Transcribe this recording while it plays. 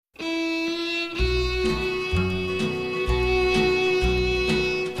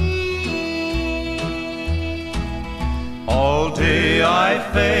I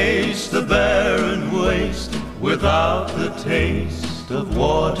face the barren waste without the taste of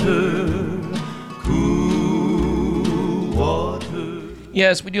water, cool water.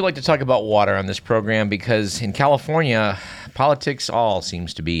 Yes, we do like to talk about water on this program because in California, politics all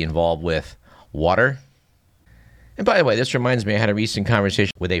seems to be involved with water. And by the way, this reminds me, I had a recent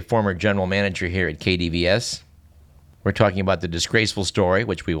conversation with a former general manager here at KDVS. We're talking about the disgraceful story,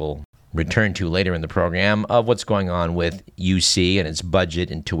 which we will return to later in the program, of what's going on with UC and its budget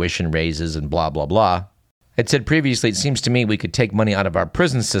and tuition raises and blah, blah, blah. I said previously, it seems to me we could take money out of our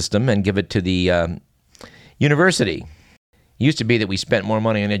prison system and give it to the university. It used to be that we spent more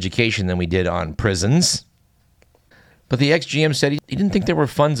money on education than we did on prisons. But the ex-GM said he didn't think there were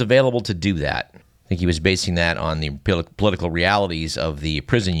funds available to do that. I think he was basing that on the political realities of the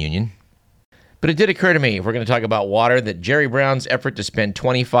prison union. But it did occur to me, if we're going to talk about water, that Jerry Brown's effort to spend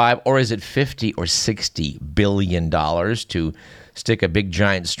 $25, or is it $50 or $60 billion to stick a big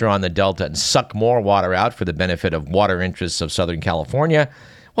giant straw in the Delta and suck more water out for the benefit of water interests of Southern California,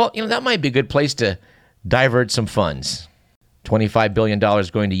 well, that might be a good place to divert some funds. $25 billion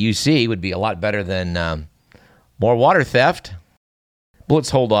going to UC would be a lot better than more water theft. But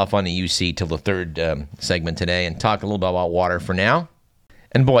let's hold off on the UC till the third segment today and talk a little bit about water for now.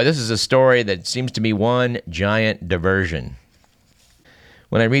 And boy, this is a story that seems to be one giant diversion.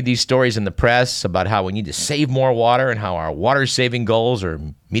 When I read these stories in the press about how we need to save more water and how our water-saving goals are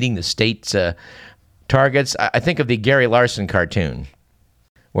meeting the state's targets, I think of the Gary Larson cartoon,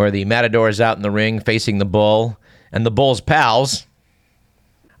 where the matador is out in the ring facing the bull, and the bull's pals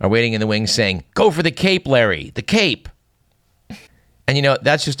are waiting in the wings saying, "Go for the cape, Larry, the cape." And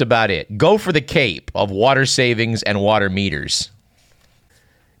that's just about it. Go for the cape of water savings and water meters.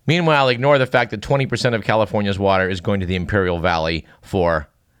 Meanwhile, ignore the fact that 20% of California's water is going to the Imperial Valley for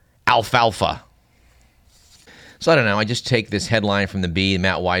alfalfa. So I don't know, I just take this headline from the Bee,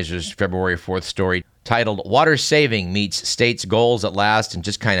 Matt Weiser's February 4th story, titled, "Water Saving Meets State's Goals at Last," and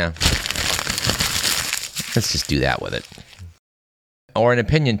just kind of, let's just do that with it. Or an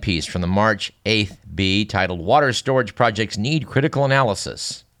opinion piece from the March 8th Bee, titled, "Water Storage Projects Need Critical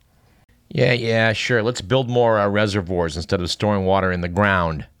Analysis." Yeah, sure, let's build more reservoirs instead of storing water in the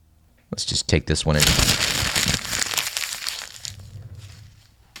ground. Let's just take this one in.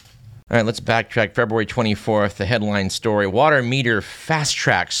 All right, let's backtrack. February 24th, the headline story, "Water Meter Fast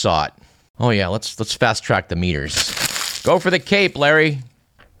Track Sought." Oh yeah, let's fast track the meters. Go for the cape, Larry.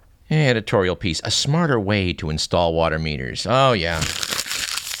 Editorial piece, "A smarter way to install water meters." Oh yeah.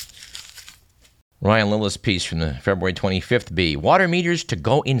 Ryan Lillis piece from the February 25th Bee, "Water meters to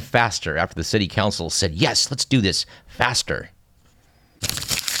go in faster after the city council said, yes, let's do this faster."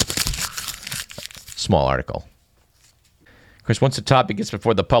 Small article. Of course, once the topic gets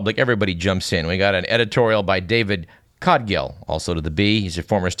before the public, everybody jumps in. We got an editorial by David Codgill, also to the Bee. He's a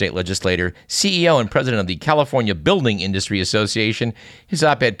former state legislator, CEO and president of the California Building Industry Association. His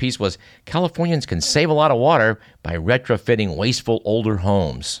op-ed piece was, "Californians can save a lot of water by retrofitting wasteful older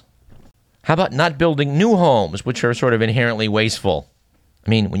homes." How about not building new homes, which are sort of inherently wasteful? I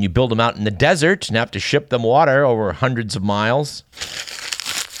mean, when you build them out in the desert and have to ship them water over hundreds of miles.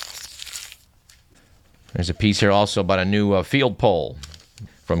 There's a piece here also about a new field poll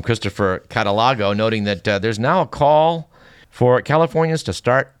from Christopher Catalago, noting that there's now a call for Californians to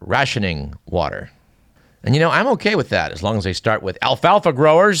start rationing water. And, I'm okay with that, as long as they start with alfalfa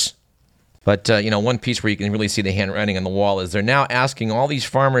growers. But, one piece where you can really see the handwriting on the wall is they're now asking all these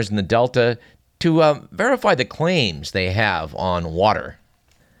farmers in the Delta to verify the claims they have on water.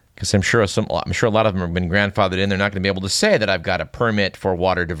 Because I'm sure a lot of them have been grandfathered in. They're not going to be able to say that I've got a permit for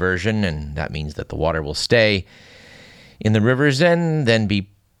water diversion, and that means that the water will stay in the rivers and then be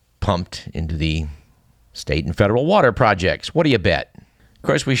pumped into the state and federal water projects. What do you bet? Of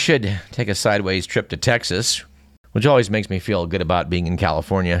course, we should take a sideways trip to Texas, which always makes me feel good about being in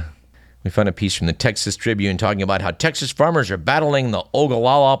California. We found a piece from the Texas Tribune talking about how Texas farmers are battling the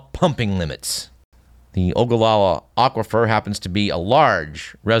Ogallala pumping limits. The Ogallala Aquifer happens to be a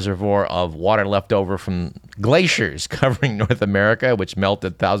large reservoir of water left over from glaciers covering North America, which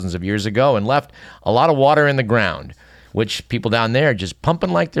melted thousands of years ago and left a lot of water in the ground, which people down there are just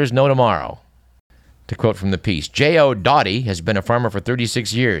pumping like there's no tomorrow. To quote from the piece, J.O. Doughty has been a farmer for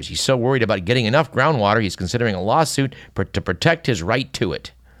 36 years. He's so worried about getting enough groundwater, he's considering a lawsuit to protect his right to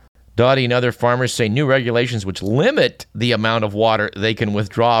it. Doughty and other farmers say new regulations which limit the amount of water they can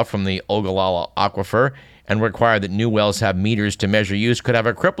withdraw from the Ogallala Aquifer and require that new wells have meters to measure use could have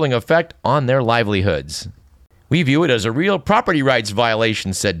a crippling effect on their livelihoods. "We view it as a real property rights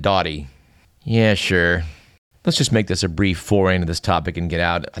violation," said Doughty. Yeah, sure. Let's just make this a brief foray into this topic and get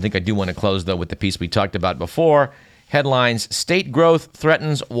out. I think I do want to close, though, with the piece we talked about before, Headlines, State Growth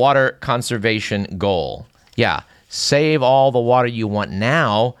Threatens Water Conservation Goal. Yeah, save all the water you want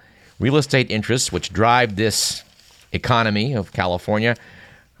now. Real estate interests, which drive this economy of California,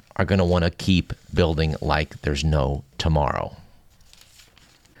 are going to want to keep building like there's no tomorrow.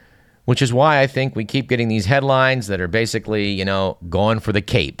 Which is why I think we keep getting these headlines that are basically, going for the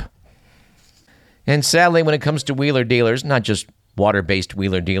Cape. And sadly, when it comes to wheeler dealers, not just water-based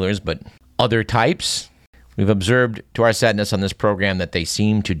wheeler dealers, but other types, we've observed to our sadness on this program that they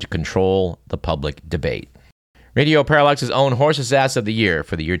seem to control the public debate. Radio Parallax's own Horse's Ass of the Year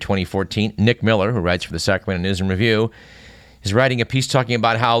for the year 2014, Nick Miller, who writes for the Sacramento News and Review, is writing a piece talking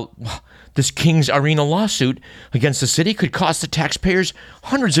about how this Kings Arena lawsuit against the city could cost the taxpayers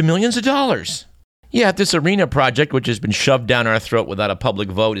hundreds of millions of dollars. Yeah, if this arena project, which has been shoved down our throat without a public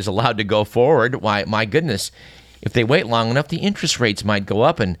vote, is allowed to go forward, why, my goodness, if they wait long enough, the interest rates might go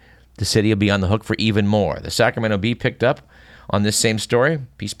up and the city will be on the hook for even more. The Sacramento Bee picked up on this same story,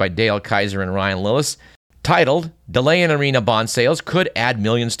 piece by Dale Kaiser and Ryan Lillis, titled, Delay in Arena Bond Sales Could Add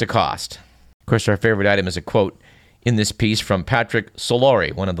Millions to Cost. Of course, our favorite item is a quote in this piece from Patrick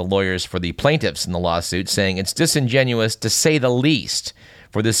Solori, one of the lawyers for the plaintiffs in the lawsuit, saying it's disingenuous to say the least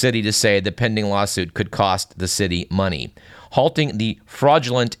for the city to say the pending lawsuit could cost the city money. Halting the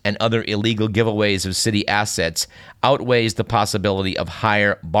fraudulent and other illegal giveaways of city assets outweighs the possibility of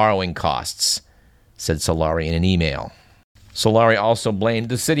higher borrowing costs, said Solari in an email. Solari also blamed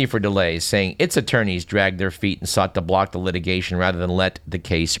the city for delays, saying its attorneys dragged their feet and sought to block the litigation rather than let the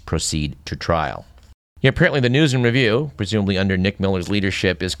case proceed to trial. Yeah, apparently the News and Review, presumably under Nick Miller's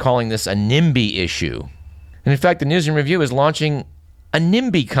leadership, is calling this a NIMBY issue. And in fact, the News and Review is launching a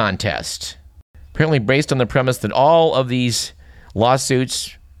NIMBY contest, apparently based on the premise that all of these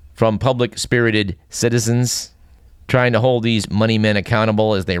lawsuits from public-spirited citizens trying to hold these money men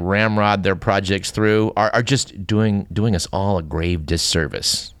accountable as they ramrod their projects through are just doing us all a grave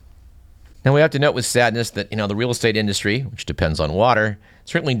disservice. Now, we have to note with sadness that, the real estate industry, which depends on water,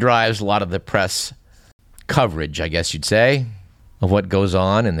 certainly drives a lot of the press coverage, I guess you'd say, of what goes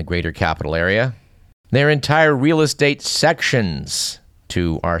on in the greater capital area. There are entire real estate sections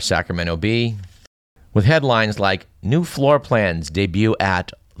to our Sacramento Bee with headlines like, New Floor Plans Debut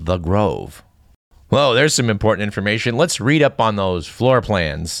at The Grove. Whoa, there's some important information. Let's read up on those floor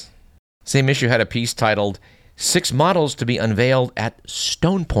plans. Same issue had a piece titled, 6 Models to be Unveiled at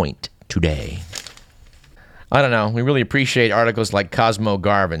Stone Point Today. I don't know. We really appreciate articles like Cosmo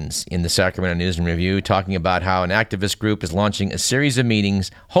Garvin's in the Sacramento News and Review talking about how an activist group is launching a series of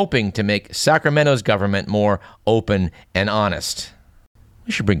meetings hoping to make Sacramento's government more open and honest.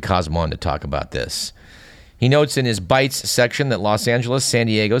 We should bring Cosmo on to talk about this. He notes in his Bites section that Los Angeles, San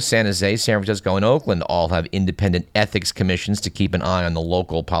Diego, San Jose, San Francisco, and Oakland all have independent ethics commissions to keep an eye on the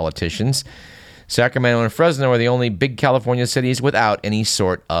local politicians. Sacramento and Fresno are the only big California cities without any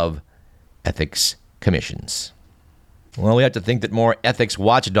sort of ethics commissions. Well, we have to think that more ethics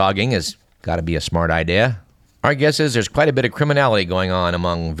watchdogging has got to be a smart idea. Our guess is there's quite a bit of criminality going on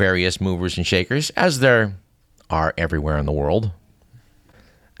among various movers and shakers, as there are everywhere in the world.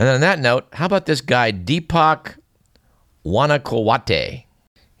 And on that note, how about this guy, Deepak Wanakawate?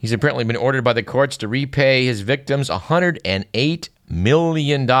 He's apparently been ordered by the courts to repay his victims $108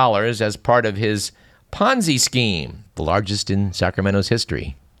 million as part of his Ponzi scheme, the largest in Sacramento's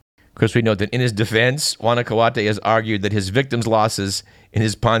history. Of course, we note that in his defense, Wanakawate has argued that his victims' losses in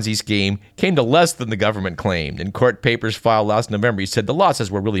his Ponzi scheme came to less than the government claimed. In court papers filed last November, he said the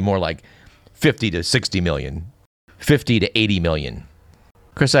losses were really more like 50 to 60 million, 50 to 80 million.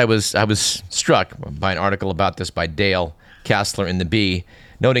 Of course, I was struck by an article about this by Dale Kassler in the Bee,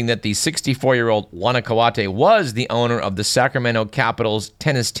 noting that the 64-year-old Wanakawate was the owner of the Sacramento Capitals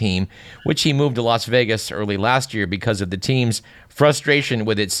tennis team, which he moved to Las Vegas early last year because of the team's frustration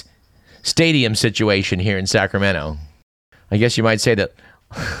with its stadium situation here in Sacramento. I guess you might say that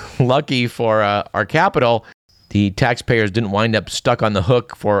lucky for our capital, the taxpayers didn't wind up stuck on the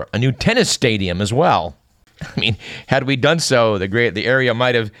hook for a new tennis stadium as well. I mean, had we done so, the area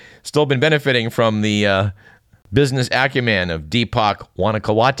might have still been benefiting from the business acumen of Deepak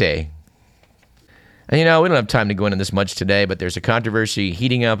Wanakawate. And we don't have time to go into this much today, but there's a controversy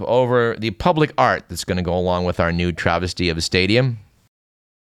heating up over the public art that's going to go along with our new travesty of a stadium.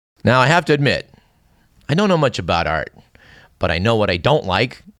 Now, I have to admit, I don't know much about art, but I know what I don't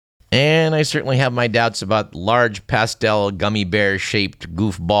like, and I certainly have my doubts about large pastel gummy bear-shaped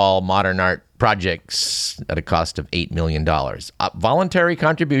goofball modern art projects at a cost of $8 million. Voluntary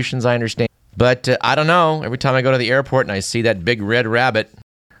contributions, I understand. But I don't know. Every time I go to the airport and I see that big red rabbit,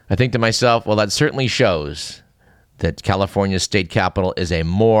 I think to myself, well, that certainly shows that California's state capital is a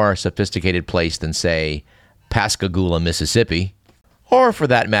more sophisticated place than, say, Pascagoula, Mississippi, or for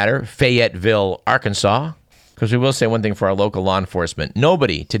that matter, Fayetteville, Arkansas. Because we will say one thing for our local law enforcement.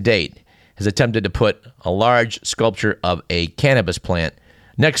 Nobody to date has attempted to put a large sculpture of a cannabis plant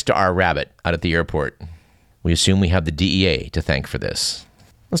next to our rabbit out at the airport. We assume we have the DEA to thank for this.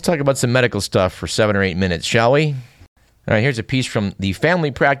 Let's talk about some medical stuff for 7 or 8 minutes, shall we? All right, here's a piece from the Family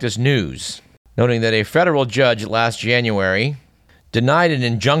Practice News, noting that a federal judge last January denied an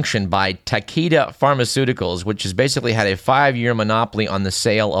injunction by Takeda Pharmaceuticals, which has basically had a 5-year monopoly on the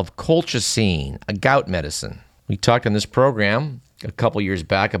sale of colchicine, a gout medicine. We talked on this program a couple years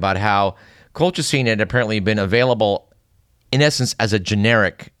back about how colchicine had apparently been available, in essence, as a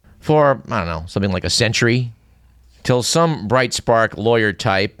generic for, I don't know, something like a century, till some bright spark lawyer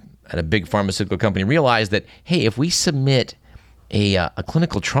type at a big pharmaceutical company realized that, hey, if we submit a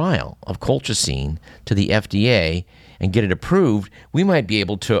clinical trial of colchicine to the FDA and get it approved, we might be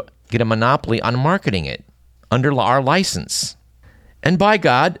able to get a monopoly on marketing it under our license. And by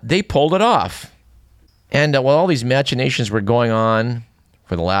God, they pulled it off. And while all these machinations were going on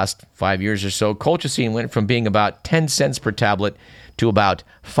for the last 5 years or so, colchicine went from being about 10 cents per tablet to about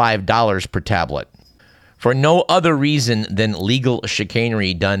 $5 per tablet, for no other reason than legal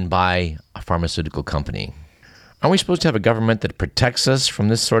chicanery done by a pharmaceutical company. Aren't we supposed to have a government that protects us from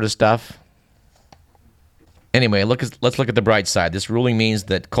this sort of stuff? Anyway, let's look at the bright side. This ruling means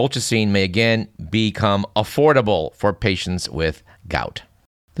that colchicine may again become affordable for patients with gout.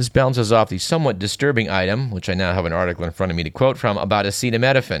 This balances off the somewhat disturbing item, which I now have an article in front of me to quote from, about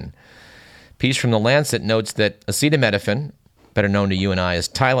acetaminophen. A piece from The Lancet notes that acetaminophen, better known to you and I as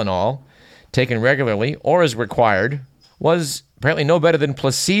Tylenol, taken regularly or as required, was apparently no better than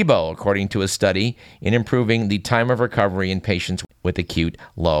placebo, according to a study, in improving the time of recovery in patients with acute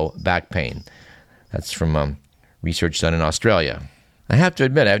low back pain. That's from research done in Australia. I have to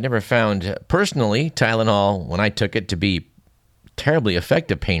admit, I've never found personally Tylenol, when I took it, to be terribly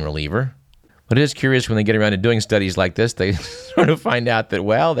effective pain reliever. But it is curious when they get around to doing studies like this, they sort of find out that,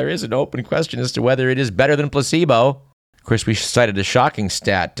 well, there is an open question as to whether it is better than placebo. Of course, we cited a shocking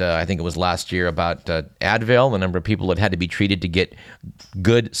stat, I think it was last year, about Advil, the number of people that had to be treated to get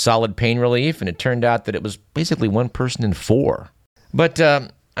good, solid pain relief, and it turned out that it was basically 1 person in 4. But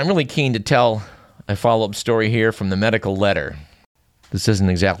I'm really keen to tell a follow-up story here from the Medical Letter. This isn't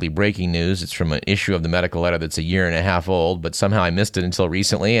exactly breaking news. It's from an issue of the Medical Letter that's 1.5 years old, but somehow I missed it until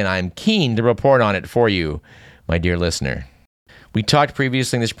recently, and I'm keen to report on it for you, my dear listener. We talked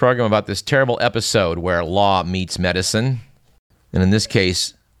previously in this program about this terrible episode where law meets medicine, and in this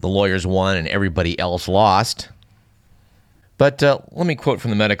case, the lawyers won and everybody else lost. But let me quote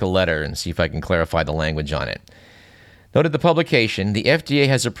from the Medical Letter and see if I can clarify the language on it. Noted the publication, the FDA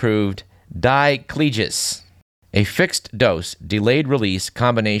has approved Diclegis, a fixed-dose, delayed-release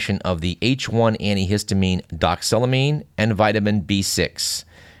combination of the H1 antihistamine doxylamine and vitamin B6.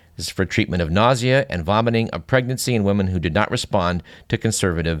 This is for treatment of nausea and vomiting of pregnancy in women who did not respond to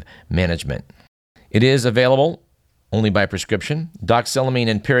conservative management. It is available only by prescription. Doxylamine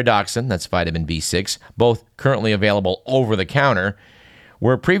and pyridoxine, that's vitamin B6, both currently available over-the-counter,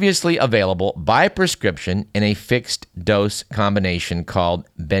 were previously available by prescription in a fixed-dose combination called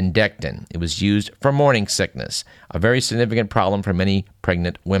Bendectin. It was used for morning sickness, a very significant problem for many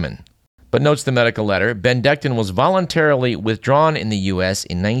pregnant women. But notes the Medical Letter, Bendectin was voluntarily withdrawn in the U.S.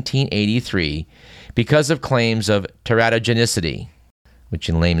 in 1983 because of claims of teratogenicity, which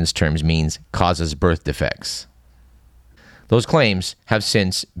in layman's terms means causes birth defects. Those claims have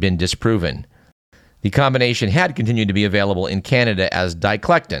since been disproven. The combination had continued to be available in Canada as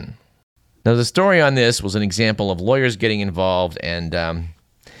Diclectin. Now, the story on this was an example of lawyers getting involved and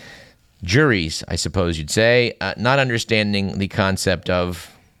juries, I suppose you'd say, not understanding the concept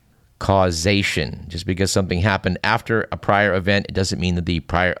of causation. Just because something happened after a prior event, it doesn't mean that the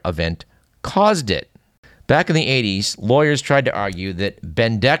prior event caused it. Back in the 80s, lawyers tried to argue that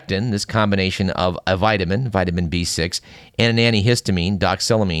Bendectin, this combination of a vitamin B6, and an antihistamine,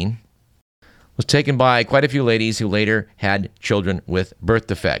 doxylamine, was taken by quite a few ladies who later had children with birth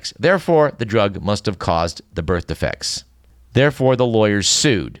defects. Therefore, the drug must have caused the birth defects. Therefore, the lawyers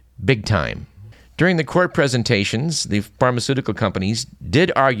sued, big time. During the court presentations, the pharmaceutical companies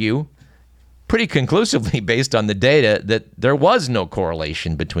did argue pretty conclusively based on the data that there was no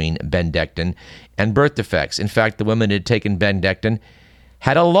correlation between Bendectin and birth defects. In fact, the women who had taken Bendectin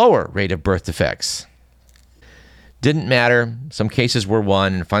had a lower rate of birth defects. Didn't matter. Some cases were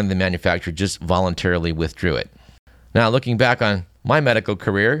won, and finally the manufacturer just voluntarily withdrew it. Now, looking back on my medical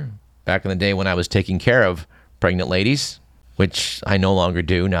career, back in the day when I was taking care of pregnant ladies, which I no longer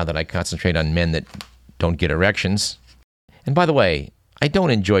do now that I concentrate on men that don't get erections. And by the way, I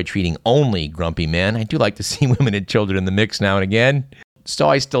don't enjoy treating only grumpy men. I do like to see women and children in the mix now and again. So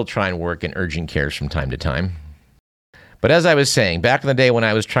I still try and work in urgent cares from time to time. But as I was saying, back in the day when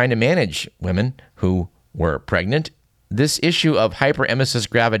I was trying to manage women who were pregnant, this issue of hyperemesis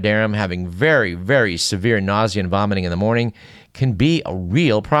gravidarum, having very, very severe nausea and vomiting in the morning, can be a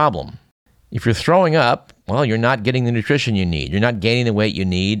real problem. If you're throwing up, well, you're not getting the nutrition you need. You're not gaining the weight you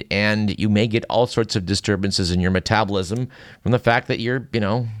need, and you may get all sorts of disturbances in your metabolism from the fact that you're,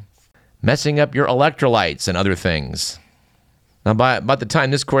 messing up your electrolytes and other things. Now, by about the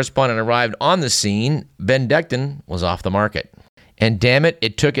time this correspondent arrived on the scene, Bendectin was off the market. And damn it,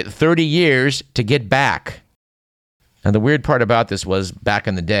 it took it 30 years to get back. Now, the weird part about this was, back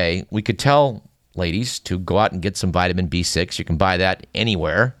in the day, we could tell ladies to go out and get some vitamin B6. You can buy that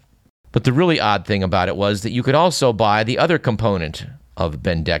anywhere. But the really odd thing about it was that you could also buy the other component of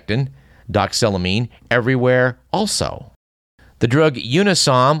Bendectin, doxylamine, everywhere also. The drug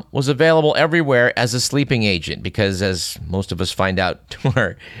Unisom was available everywhere as a sleeping agent because, as most of us find out to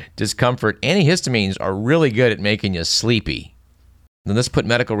our discomfort, antihistamines are really good at making you sleepy. And this put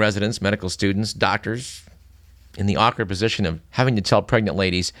medical residents, medical students, doctors in the awkward position of having to tell pregnant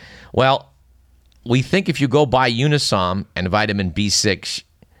ladies, well, we think if you go buy Unisom and vitamin B6,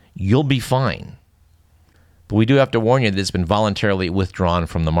 you'll be fine. But we do have to warn you that it's been voluntarily withdrawn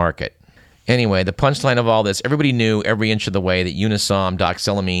from the market. Anyway, the punchline of all this, everybody knew every inch of the way that Unisom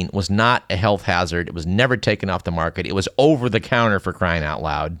doxylamine was not a health hazard. It was never taken off the market. It was over the counter, for crying out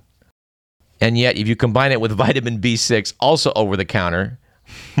loud. And yet, if you combine it with vitamin B6, also over the counter,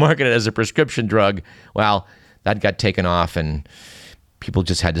 marketed as a prescription drug, well, that got taken off and people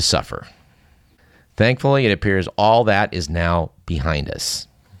just had to suffer. Thankfully, it appears all that is now behind us.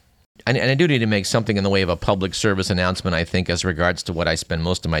 And I do need to make something in the way of a public service announcement, I think, as regards to what I spend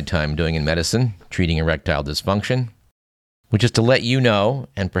most of my time doing in medicine, treating erectile dysfunction, which is to let you know,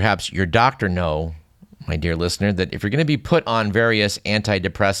 and perhaps your doctor know, my dear listener, that if you're going to be put on various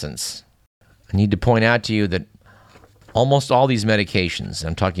antidepressants, I need to point out to you that almost all these medications,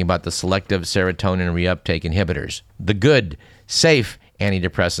 I'm talking about the selective serotonin reuptake inhibitors, the good, safe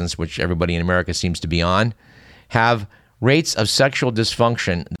antidepressants, which everybody in America seems to be on, have rates of sexual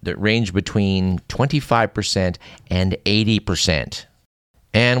dysfunction that range between 25% and 80%.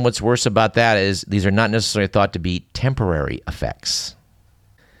 And what's worse about that is these are not necessarily thought to be temporary effects.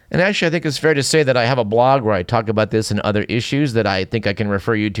 And actually, I think it's fair to say that I have a blog where I talk about this and other issues that I think I can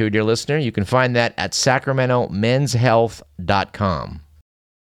refer you to, dear listener. You can find that at sacramentomenshealth.com.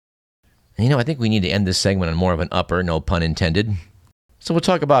 And I think we need to end this segment on more of an upper, no pun intended. So we'll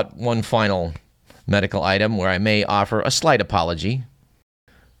talk about one final medical item where I may offer a slight apology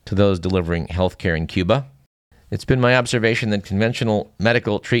to those delivering healthcare in Cuba. It's been my observation that conventional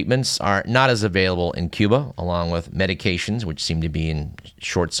medical treatments are not as available in Cuba, along with medications, which seem to be in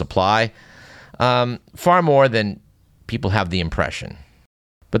short supply, far more than people have the impression.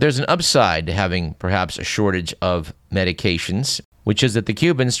 But there's an upside to having perhaps a shortage of medications, which is that the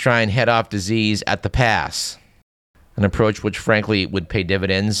Cubans try and head off disease at the pass, an approach which frankly would pay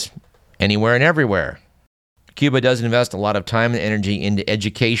dividends anywhere and everywhere. Cuba does invest a lot of time and energy into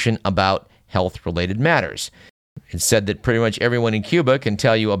education about health-related matters. It's said that pretty much everyone in Cuba can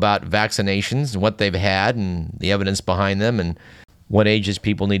tell you about vaccinations and what they've had and the evidence behind them and what ages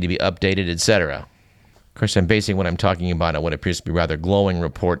people need to be updated, etc. Of course, I'm basing what I'm talking about on what appears to be a rather glowing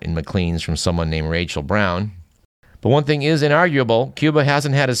report in Maclean's from someone named Rachel Brown. But one thing is inarguable, Cuba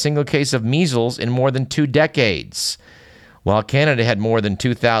hasn't had a single case of measles in more than 2 decades. While Canada had more than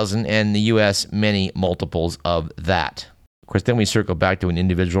 2,000 and the U.S. many multiples of that. Of course, then we circle back to an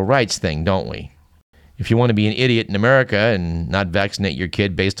individual rights thing, don't we? If you want to be an idiot in America and not vaccinate your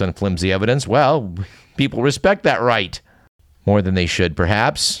kid based on flimsy evidence, well, people respect that right. More than they should,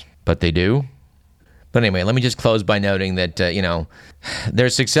 perhaps, but they do. But anyway, let me just close by noting that, their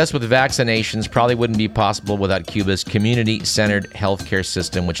success with vaccinations probably wouldn't be possible without Cuba's community-centered healthcare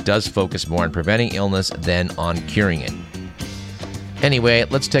system, which does focus more on preventing illness than on curing it. Anyway,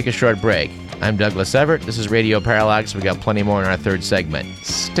 let's take a short break. I'm Douglas Everett. This is Radio Parallax. We got plenty more in our third segment.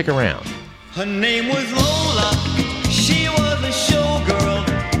 Stick around. Her name was Lola. She was a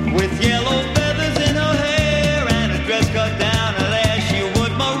showgirl with yellow feathers in her hair and a dress cut down her there. She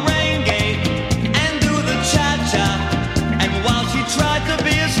would merengue and do the cha-cha. And while she tried to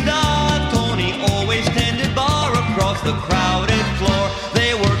be a star, Tony always tended bar across the crowded floor.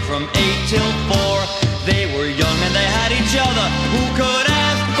 They worked from 8 till 4. They were young and they had each other. Who could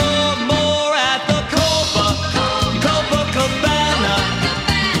ask for more at the Copacabana?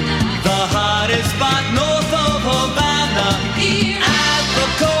 The hottest spot north of Havana. At the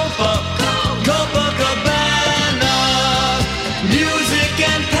Copacabana. Music Music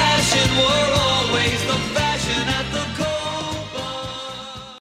and passion were always the fashion at the core.